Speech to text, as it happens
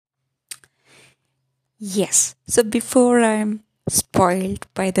Yes. So before I'm spoiled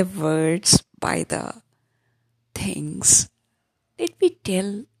by the words, by the things, let me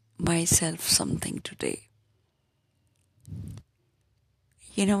tell myself something today.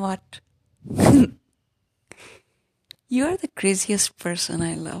 You know what? You are the craziest person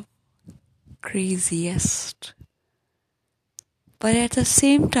I love. Craziest. But at the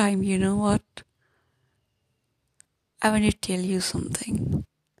same time, you know what? I want to tell you something.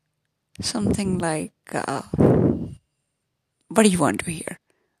 Something like, what do you want to hear?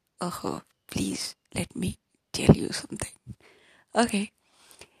 Oh, please let me tell you something. Okay,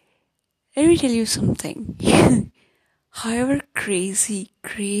 let me tell you something. However crazy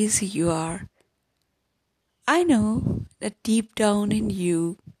you are, I know that deep down in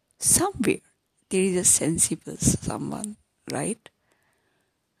you, somewhere, there is a sensible someone, right?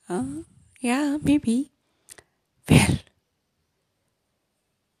 Yeah, maybe. Well,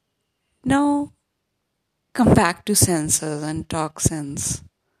 now come back to senses and talk sense.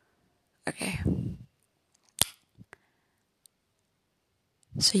 Okay.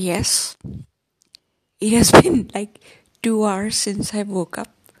 So, yes, it has been like 2 hours since I woke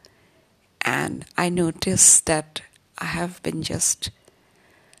up, and I noticed that I have been just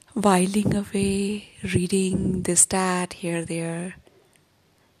whiling away, reading this, that, here, there,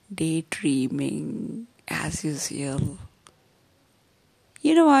 daydreaming as usual.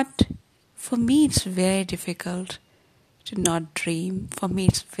 You know what? For me, it's very difficult to not dream. For me,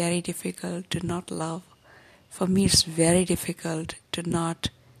 it's very difficult to not love. For me, it's very difficult to not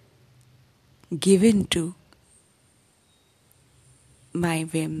give in to my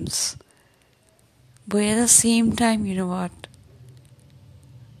whims. But at the same time, you know what?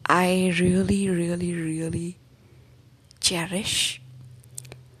 I really cherish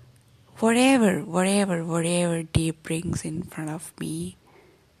whatever day brings in front of me.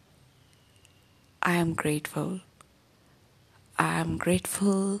 I am grateful. I'm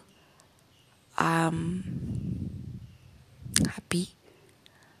grateful. I'm happy.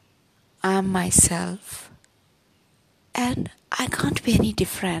 I'm myself. And I can't be any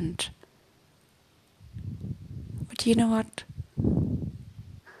different. But you know what?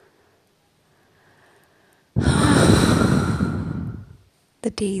 The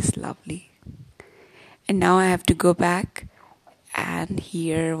day is lovely. And now I have to go back and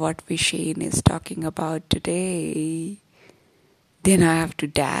hear what Vishane is talking about today. Then I have to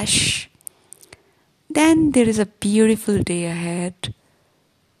dash. Then there is a beautiful day ahead.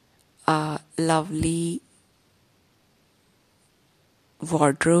 A lovely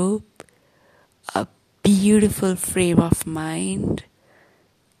wardrobe. A beautiful frame of mind.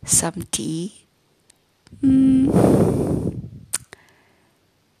 Some tea.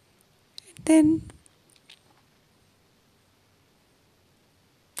 Then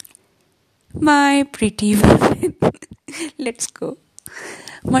my pretty woman. Let's go.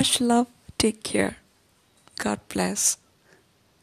 Much love. Take care. God bless.